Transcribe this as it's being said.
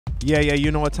Yeah, you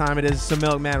know what time it is. It's the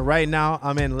Milkman. Right now,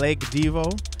 I'm in Lake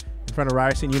Devo in front of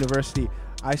Ryerson University.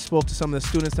 I spoke to some of the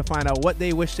students to find out what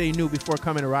they wish they knew before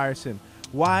coming to Ryerson.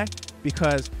 Why?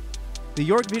 Because the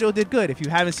York video did good. If you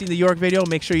haven't seen the York video,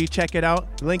 make sure you check it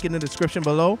out. Link in the description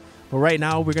below. But right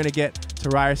now, we're going to get to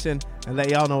Ryerson and let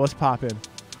y'all know what's popping.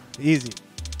 Easy.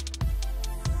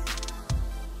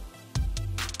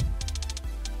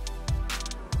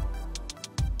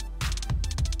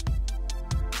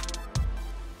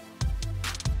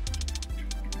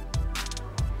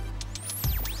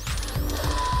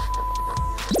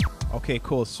 Okay,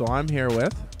 cool. So I'm here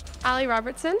with Ali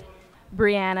Robertson,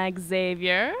 Brianna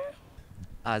Xavier,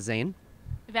 Zane,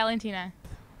 Valentina,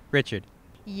 Richard,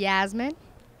 Yasmin,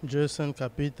 Jason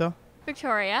Capita,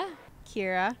 Victoria,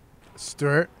 Kira,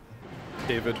 Stuart,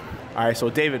 David. All right, so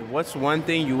David, what's one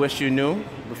thing you wish you knew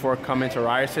before coming to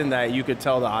Ryerson that you could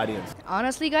tell the audience?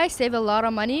 Honestly, guys, save a lot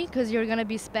of money because you're going to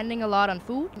be spending a lot on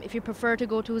food. If you prefer to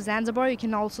go to Zanzibar, you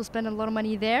can also spend a lot of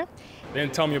money there. They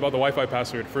didn't tell me about the Wi-Fi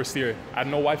password first year. I had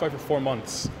no Wi-Fi for 4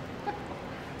 months.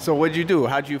 So what'd you do?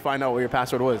 How'd you find out what your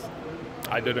password was?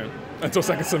 I didn't until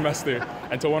second semester.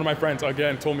 Until one of my friends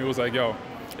again told me, it was like, yo,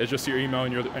 it's just your email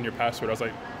and your password. I was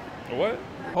like, what?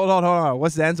 Hold on.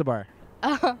 What's Zanzibar?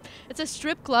 It's a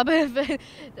strip club.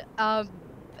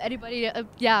 Anybody?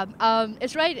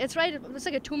 It's right. It's like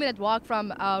a 2-minute walk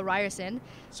from Ryerson.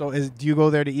 So do you go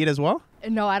there to eat as well?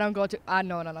 No, I don't go to.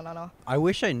 No. I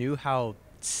wish I knew how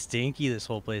stinky this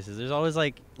whole place is. There's always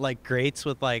like grates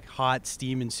with like hot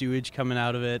steam and sewage coming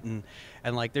out of it, and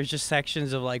like there's just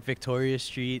sections of like Victoria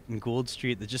Street and Gould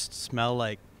Street that just smell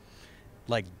like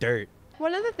dirt.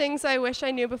 One of the things I wish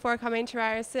I knew before coming to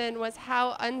Ryerson was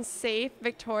how unsafe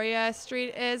Victoria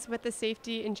Street is with the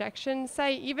safety injection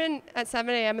site. Even at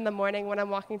 7 a.m. in the morning when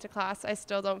I'm walking to class, I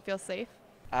still don't feel safe.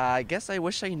 I guess I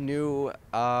wish I knew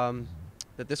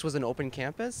that this was an open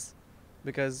campus,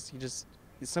 because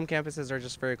some campuses are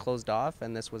just very closed off,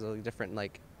 and this was a different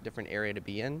area to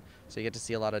be in. So you get to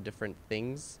see a lot of different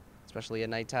things, especially at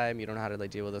nighttime. You don't know how to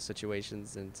deal with those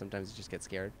situations, and sometimes you just get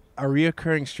scared. A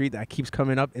reoccurring street that keeps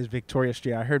coming up is Victoria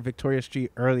Street. I heard Victoria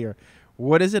Street earlier.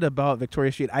 What is it about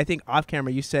Victoria Street? I think off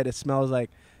camera you said it smells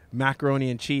like macaroni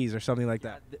and cheese or something like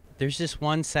that. There's this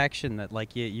one section that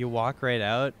you walk right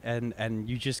out and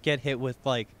you just get hit with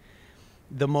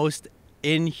the most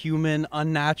inhuman,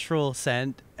 unnatural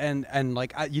scent, and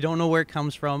you don't know where it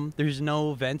comes from. There's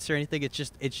no vents or anything. It's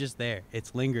just there.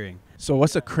 It's lingering. So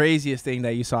what's the craziest thing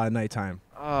that you saw at nighttime?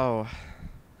 Oh,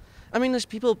 I mean, there's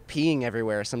people peeing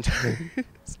everywhere sometimes.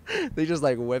 They just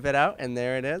whip it out and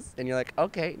there it is, and you're like,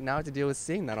 okay, now I have to deal with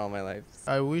seeing that all my life.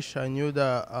 I wish I knew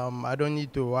that I don't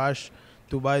need to rush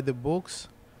to buy the books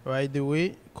right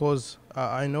away, because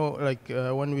I know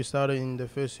when we started in the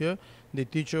first year, the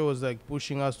teacher was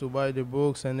pushing us to buy the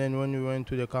books, and then when we went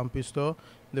to the campus store,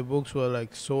 the books were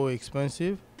so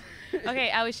expensive. Okay,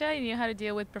 I wish I knew how to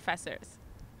deal with professors.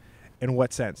 In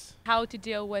what sense? How to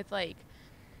deal with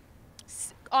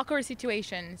awkward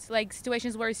situations,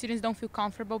 situations where students don't feel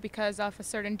comfortable because of a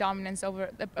certain dominance over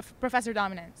professor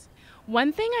dominance.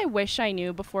 One thing I wish I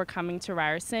knew before coming to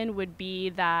Ryerson would be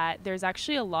that there's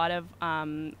actually a lot of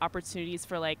opportunities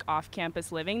for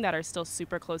off-campus living that are still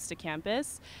super close to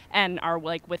campus and are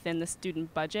within the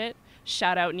student budget.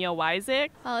 Shout out Neil Wysick.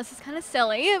 Well, this is kind of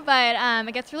silly, but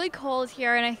it gets really cold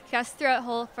here, and I guess throughout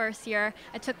whole first year,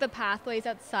 I took the pathways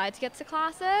outside to get to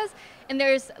classes, and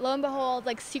there's, lo and behold,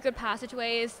 secret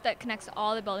passageways that connects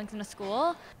all the buildings in a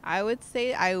school. I would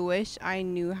say I wish I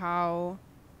knew how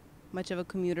much of a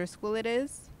commuter school it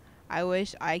is. I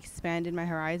wish I expanded my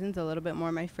horizons a little bit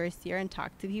more my first year and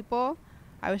talked to people.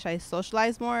 I wish I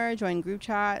socialized more, joined group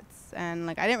chats, and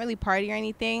I didn't really party or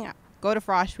anything. Go to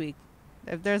Frosh Week.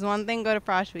 If there's one thing, go to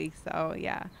Frosh Week. So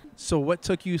yeah. So what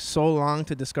took you so long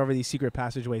to discover these secret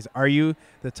passageways? Are you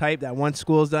the type that once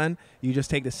school's done, you just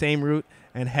take the same route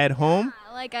and head home?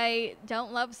 I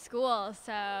don't love school,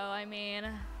 so I mean,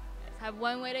 have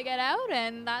one way to get out,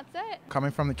 and that's it.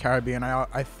 Coming from the Caribbean,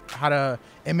 I had a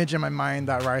image in my mind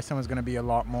that Ryerson was going to be a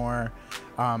lot more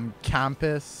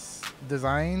campus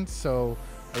designed, so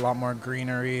a lot more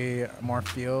greenery, more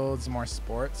fields, more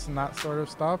sports and that sort of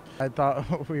stuff. I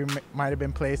thought we might have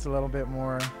been placed a little bit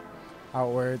more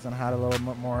outwards and had a little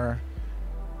bit more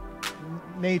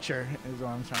nature is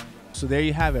what I'm trying to get. So there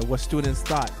you have it, what students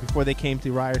thought before they came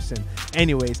to Ryerson.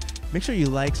 Anyways, make sure you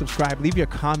like, subscribe, leave your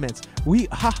comments. We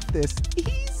off this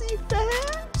easy, man.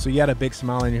 So you had a big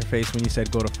smile on your face when you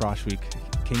said go to Frosh Week.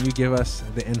 Can you give us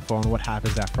the info on what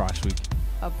happens at Frosh Week?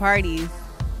 Parties,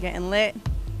 getting lit,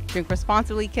 drink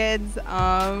responsibly, kids.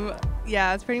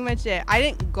 Yeah, that's pretty much it. I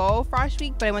didn't go Frosh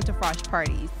Week, but I went to Frosh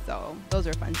parties, so those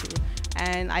were fun too.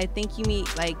 And I think you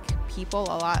meet like people,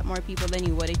 a lot more people than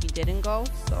you would if you didn't go.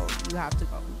 So you have to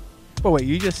go. But wait,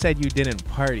 you just said you didn't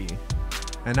party,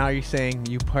 and now you're saying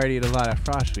you partied a lot at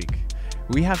Frost Week.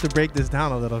 We have to break this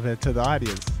down a little bit to the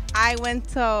audience. I went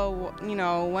to,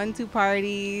 1-2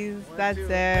 parties. That's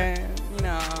it.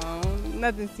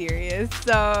 Nothing serious.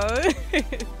 So